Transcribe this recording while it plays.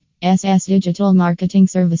SS Digital Marketing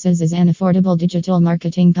Services is an affordable digital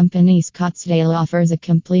marketing company. Scottsdale offers a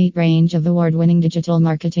complete range of award-winning digital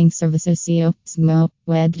marketing services, SEO, SMO,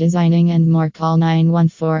 web designing and more. Call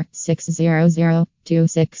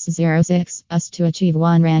 914-600-2606 us to achieve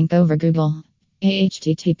one rank over Google.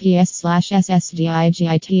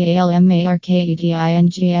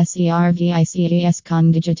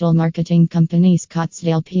 https://sdigitalmarketingservices.com Digital Marketing Company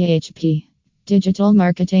Scottsdale PHP Digital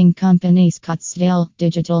Marketing Company Scottsdale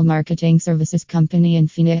Digital Marketing Services Company in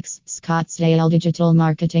Phoenix Scottsdale Digital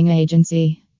Marketing Agency